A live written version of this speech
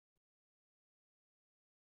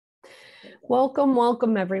Welcome,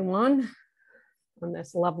 welcome everyone on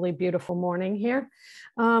this lovely, beautiful morning here.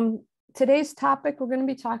 Today's topic, we're going to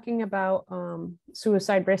be talking about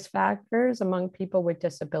suicide risk factors among people with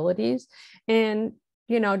disabilities. And,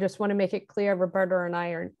 just want to make it clear, Roberta and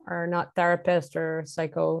I are not therapists or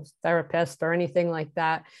psychotherapists or anything like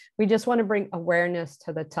that. We just want to bring awareness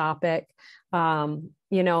to the topic. And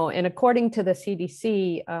according to the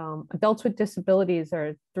CDC, adults with disabilities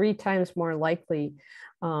are 3 times more likely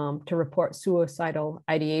to report suicidal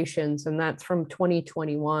ideations, and that's from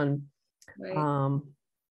 2021. Right.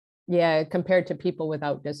 Compared to people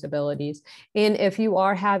without disabilities. And if you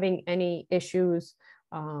are having any issues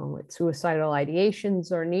with suicidal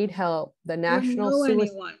ideations or need help, the National or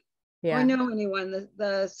know anyone,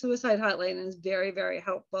 the suicide hotline is very, very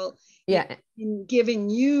helpful in giving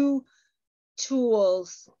you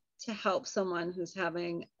tools to help someone who's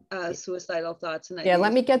having suicidal thoughts. And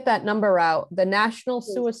let me get that number out. The National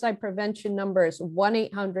Suicide Prevention number is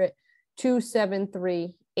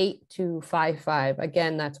 1-800-273-8255.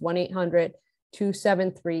 Again, that's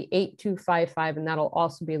 1-800-273-8255, and that'll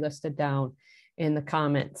also be listed down in the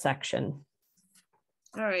comment section.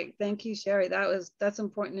 All right, thank you, Sherry. That's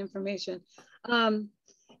important information.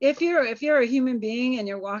 If you're a human being and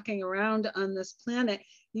you're walking around on this planet,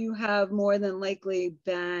 you have more than likely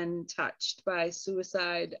been touched by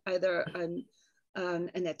suicide, either an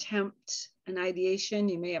attempt, an ideation.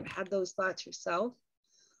 You may have had those thoughts yourself.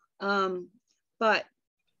 But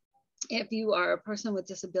if you are a person with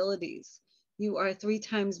disabilities, you are 3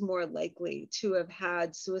 times more likely to have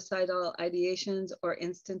had suicidal ideations or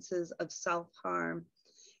instances of self-harm,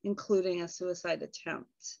 including a suicide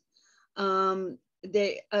attempt.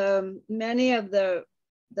 Many of the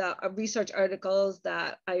research articles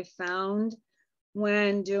that I found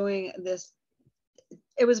when doing this,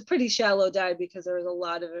 it was a pretty shallow dive because there was a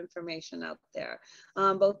lot of information out there.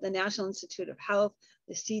 Both the National Institute of Health,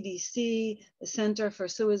 the CDC, the Center for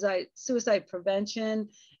Suicide Prevention,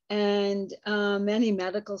 and many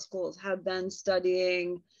medical schools have been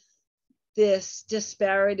studying this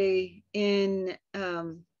disparity in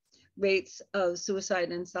rates of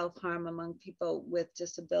suicide and self-harm among people with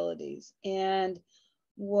disabilities. And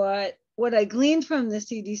what I gleaned from the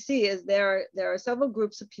CDC is there are several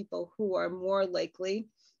groups of people who are more likely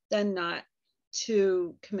than not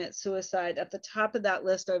to commit suicide. At the top of that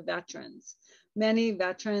list are veterans. Many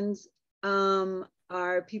veterans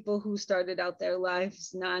are people who started out their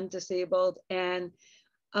lives non-disabled, and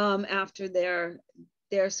after their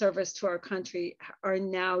service to our country are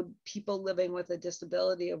now people living with a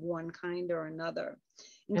disability of one kind or another.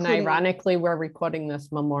 And ironically, we're recording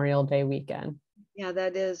this Memorial Day weekend. Yeah,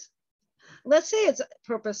 that is, let's say it's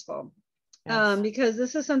purposeful. Yes. Because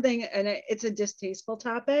this is something, and it's a distasteful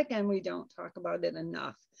topic, and we don't talk about it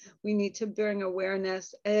enough. We need to bring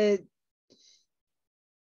awareness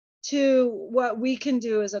to what we can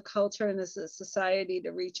do as a culture and as a society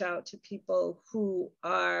to reach out to people who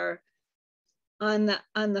are on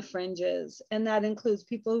the fringes. And that includes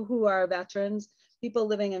people who are veterans, people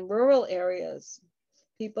living in rural areas,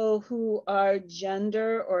 people who are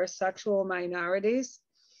gender or sexual minorities.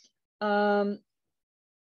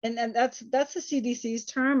 And that's the CDC's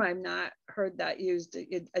term. I've not heard that used,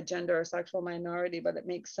 a gender or sexual minority, but it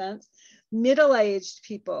makes sense. Middle-aged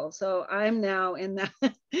people. So I'm now in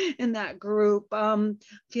that group.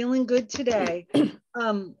 Feeling good today.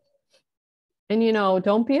 And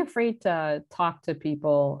don't be afraid to talk to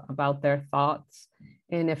people about their thoughts.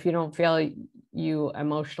 And if you don't feel you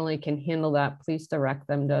emotionally can handle that, please direct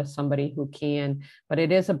them to somebody who can. But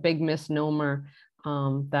it is a big misnomer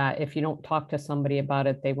that if you don't talk to somebody about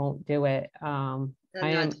it, they won't do it. I'm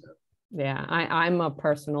a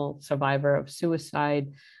personal survivor of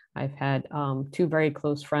suicide. I've had 2 very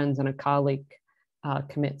close friends and a colleague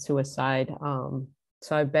commit suicide.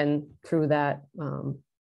 So I've been through that,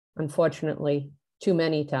 unfortunately, too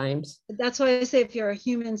many times. That's why I say if you're a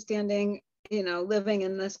human standing, living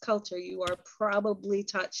in this culture, you are probably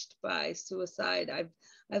touched by suicide.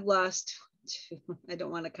 I've lost, I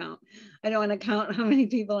don't want to count how many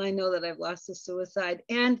people I know that I've lost to suicide,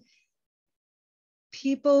 and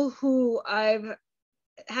people who I've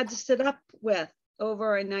had to sit up with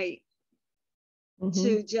over a night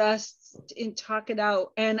to just talk it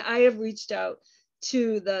out. And I have reached out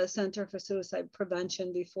to the Center for Suicide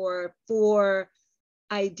Prevention before for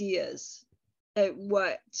ideas at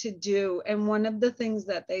what to do. And one of the things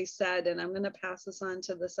that they said, and I'm going to pass this on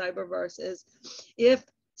to the Cyberverse, is if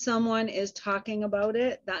someone is talking about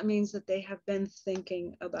it, that means that they have been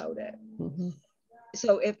thinking about it.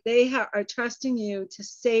 So if they are trusting you to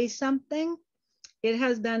say something, it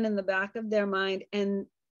has been in the back of their mind, and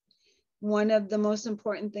one of the most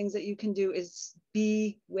important things that you can do is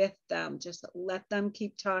be with them. Just let them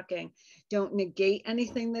keep talking. Don't negate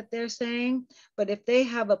anything that they're saying. But if they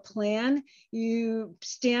have a plan, you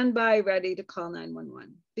stand by ready to call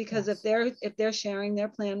 911. Because Yes. if they're sharing their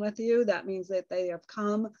plan with you, that means that they have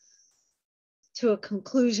come to a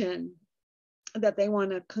conclusion that they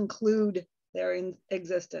want to conclude their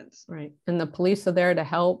existence. Right. And the police are there to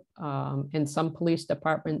help. In some police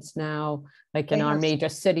departments now, like in our major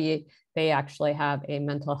city, they actually have a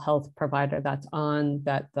mental health provider that's on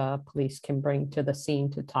that the police can bring to the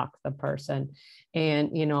scene to talk to the person.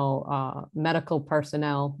 And, medical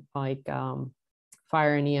personnel like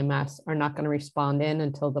fire and EMS are not going to respond in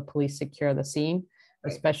until the police secure the scene,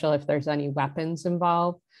 Right. especially if there's any weapons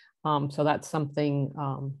involved. So that's something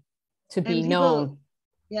to be And known.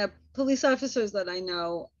 Yeah, police officers that I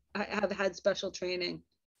know have had special training.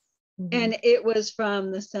 Mhm. And it was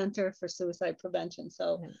from the Center for Suicide Prevention.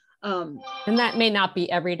 So, and that may not be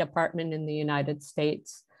every department in the United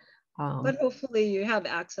States. But hopefully you have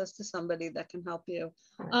access to somebody that can help you.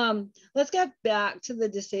 Let's get back to the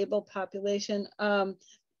disabled population.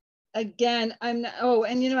 Again, and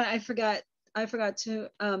I forgot to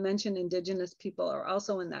mention Indigenous people are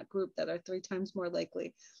also in that group that are 3 times more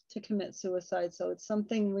likely to commit suicide. So it's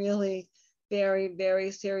something really very,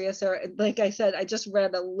 very serious. Or like I said, I just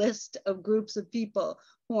read a list of groups of people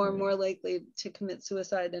who are more likely to commit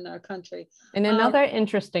suicide in our country. And another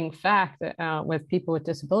interesting fact with people with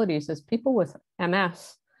disabilities is people with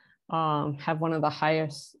MS have one of the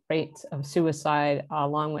highest rates of suicide,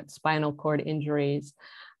 along with spinal cord injuries.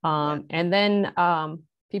 And then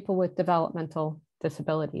people with developmental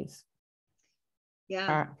disabilities.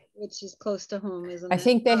 Yeah, which is close to home, isn't it? I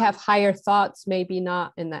think they have higher thoughts, maybe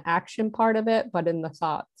not in the action part of it, but in the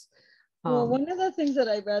thoughts. Well, one of the things that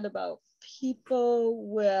I read about people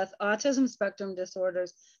with autism spectrum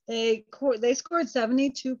disorders, they scored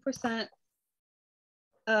 72%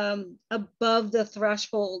 above the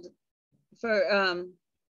threshold for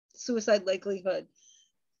suicide likelihood.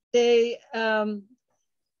 There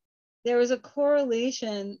was a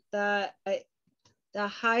correlation that the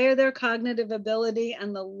higher their cognitive ability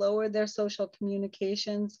and the lower their social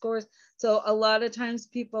communication scores. So a lot of times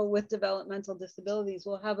people with developmental disabilities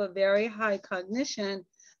will have a very high cognition,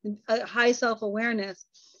 a high self-awareness,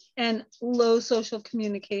 and low social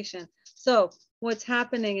communication. So what's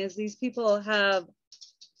happening is these people have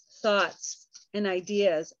thoughts and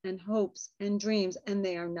ideas and hopes and dreams, and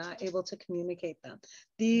they are not able to communicate them.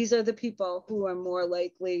 These are the people who are more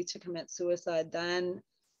likely to commit suicide than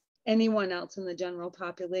anyone else in the general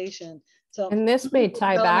population. So, and this may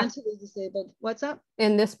tie back disabled. What's up?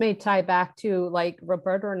 And this may tie back to, like,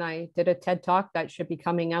 Roberta and I did a TED Talk that should be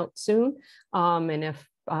coming out soon. And if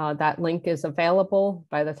that link is available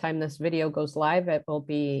by the time this video goes live, it will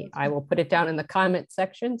be, I will put it down in the comment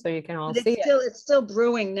section so you can all see it. It's still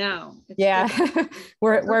brewing now.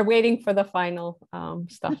 We're waiting for the final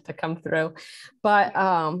stuff to come through. But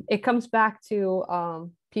it comes back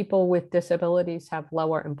to people with disabilities have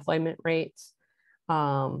lower employment rates.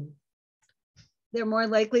 They're more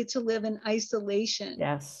likely to live in isolation.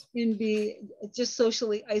 Yes. And be just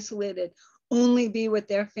socially isolated, only be with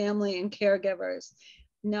their family and caregivers,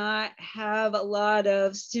 not have a lot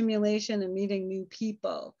of stimulation and meeting new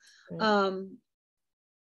people. Right.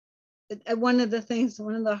 One of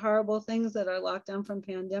the horrible things that our lockdown from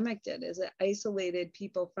pandemic did is it isolated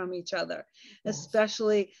people from each other, yes,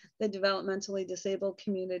 especially the developmentally disabled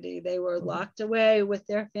community. They were locked away with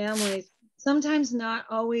their families, sometimes not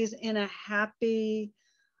always in a happy,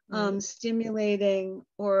 stimulating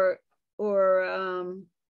or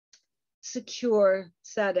secure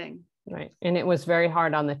setting. Right. And it was very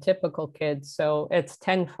hard on the typical kids. So it's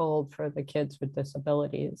tenfold for the kids with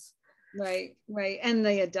disabilities. Right. And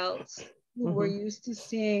the adults who were used to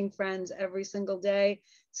seeing friends every single day,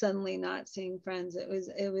 suddenly not seeing friends. It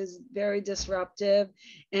was very disruptive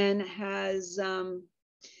and has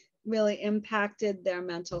really impacted their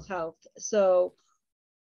mental health. So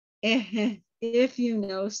if you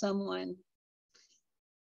know someone,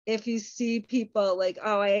 if you see people like,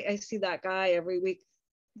 oh, I see that guy every week,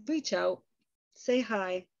 reach out, say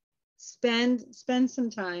hi, spend some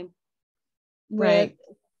time with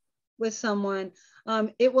someone.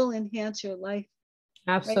 It will enhance your life.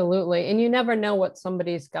 Absolutely. Right? And you never know what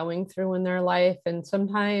somebody's going through in their life. And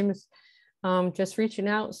sometimes just reaching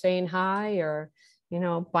out, saying hi, or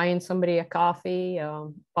buying somebody a coffee.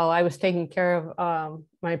 While I was taking care of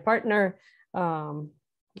my partner,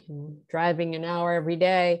 driving an hour every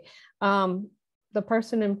day, the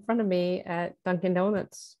person in front of me at Dunkin'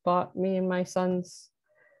 Donuts bought me and my son's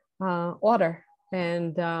water.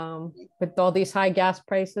 And with all these high gas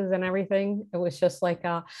prices and everything, it was just like,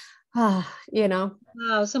 you know,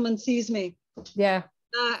 Wow, someone sees me. yeah,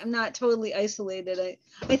 I'm not totally isolated.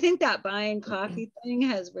 I think that buying coffee thing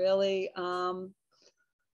has really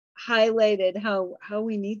highlighted how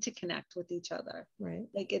we need to connect with each other. right.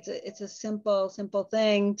 Like it's a simple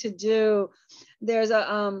thing to do. There's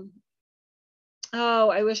a oh,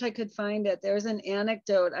 I wish I could find it. There's an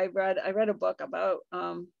anecdote I read a book about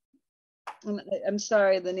I'm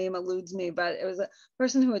sorry, the name eludes me, but it was a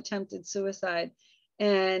person who attempted suicide,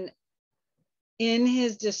 and in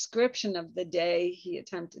his description of the day he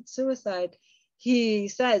attempted suicide, he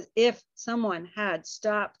says, if someone had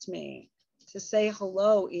stopped me to say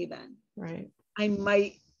hello, even, Right. I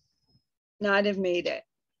might not have made it.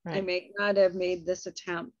 Right. I may not have made this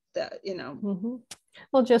attempt that, Mm-hmm.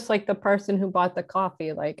 Well, just like the person who bought the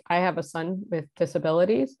coffee, like I have a son with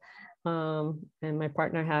disabilities, and my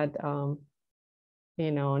partner had, a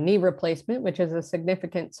knee replacement, which is a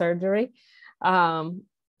significant surgery.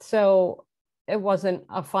 So it wasn't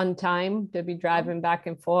a fun time to be driving back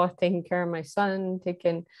and forth, taking care of my son, so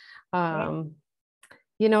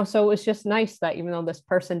it was just nice that even though this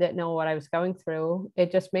person didn't know what I was going through,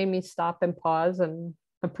 it just made me stop and pause and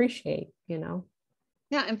appreciate. Yeah,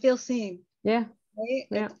 and feel seen. Yeah. Right?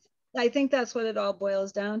 Yeah. I think that's what it all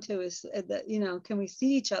boils down to is that, can we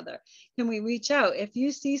see each other? Can we reach out? If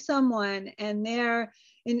you see someone and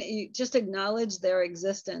you just acknowledge their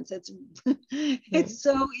existence. It's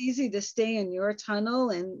so easy to stay in your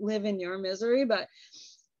tunnel and live in your misery. But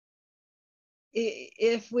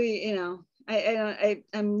if we,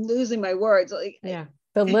 I'm losing my words. Yeah.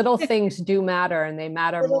 The little things do matter, and they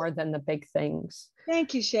matter more than the big things.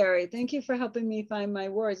 Thank you, Sherry. Thank you for helping me find my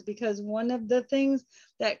words, because one of the things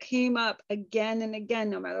that came up again and again,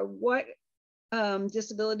 no matter what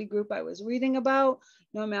disability group I was reading about,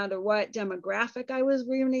 no matter what demographic I was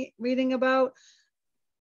reading about,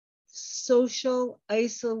 social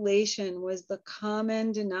isolation was the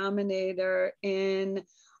common denominator in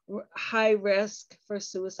high risk for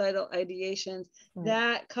suicidal ideations. Right.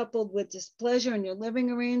 That coupled with displeasure in your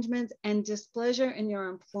living arrangements and displeasure in your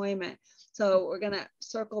employment. So we're going to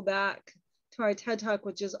circle back to our TED Talk,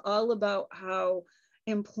 which is all about how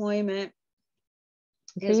employment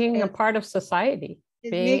being a part of society.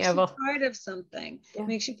 It makes you part of something,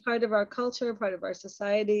 makes you part of our culture, part of our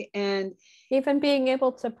society. And even being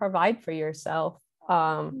able to provide for yourself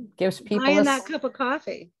gives people buying that cup of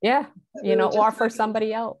coffee. Yeah. Or for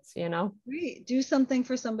somebody else, Right. Do something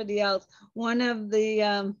for somebody else. One of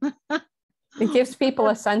the it gives people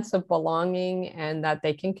a sense of belonging and that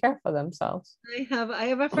they can care for themselves. I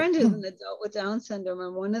have a friend who's an adult with Down syndrome,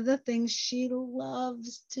 and one of the things she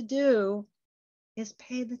loves to do is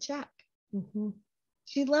pay the check. Mm-hmm.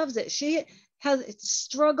 She loves it. She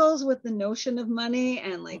struggles with the notion of money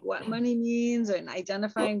and like what money means and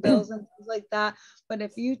identifying bills and things like that. But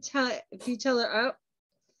if you tell her, oh,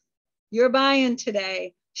 you're buying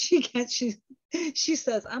today, she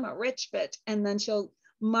says, I'm a rich bitch. And then she'll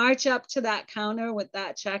march up to that counter with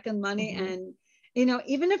that check and money. Mm-hmm. And,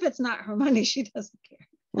 even if it's not her money, she doesn't care.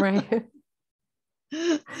 Right.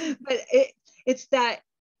 But it's that,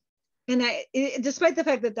 and despite the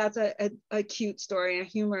fact that that's a cute story, a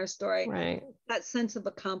humorous story, right, that sense of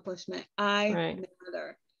accomplishment, I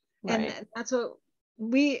matter. Right. And that's what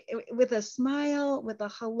with a smile, with a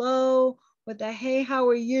hello, with a, hey, how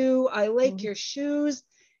are you? I like your shoes.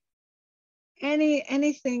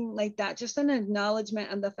 Anything like that, just an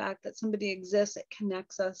acknowledgement of the fact that somebody exists, it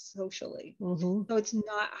connects us socially. Mm-hmm. So it's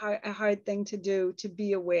not a hard thing to do, to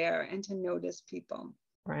be aware and to notice people.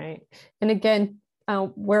 Right. And again,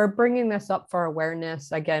 we're bringing this up for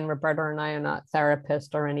awareness. Again, Roberta and I are not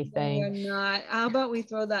therapists or anything. We're not. How about we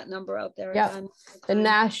throw that number out there again? The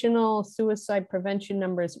National Suicide Prevention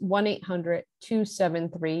number is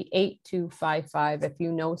 1-800-273-8255. If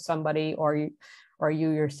you know somebody or you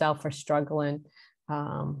yourself are struggling,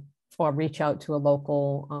 or reach out to a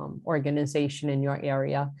local organization in your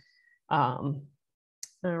area. All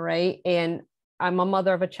right. And I'm a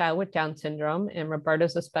mother of a child with Down syndrome, and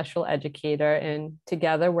Roberta's a special educator, and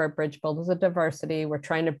together we're bridge builders of diversity. We're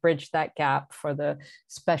trying to bridge that gap for the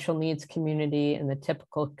special needs community and the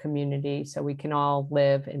typical community, so we can all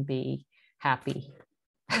live and be happy.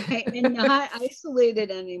 Right, and not isolated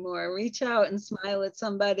anymore. Reach out and smile at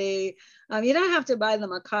somebody. You don't have to buy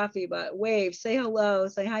them a coffee, but wave, say hello,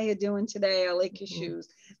 say how you doing today. I like your shoes.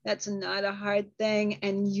 That's not a hard thing,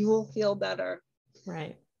 and you will feel better.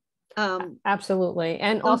 Right. Absolutely.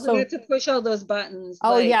 And don't also forget to push all those buttons.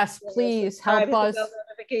 Oh, yes, please help us.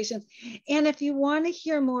 notifications. And if you want to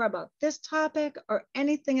hear more about this topic or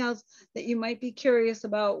anything else that you might be curious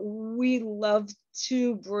about, we love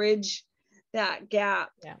to bridge that gap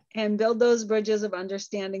and build those bridges of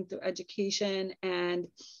understanding through education and,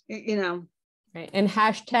 you know. Right. And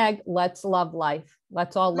hashtag let's love life.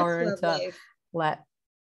 Let's all learn to life.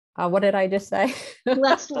 What did I just say?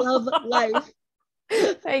 Let's love life.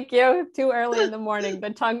 Thank you. Too early in the morning,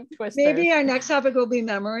 the tongue twister. Maybe our next topic will be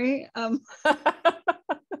memory. I've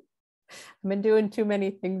been doing too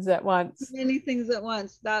many things at once. Many things at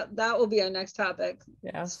once. That will be our next topic.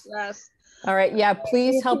 Yes. Stress. All right. Yeah.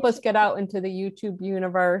 Please help us get out into the YouTube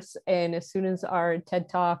universe. And as soon as our TED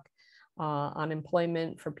Talk on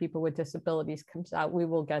employment for people with disabilities comes out, we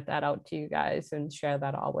will get that out to you guys and share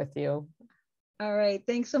that all with you. All right.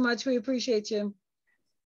 Thanks so much. We appreciate you.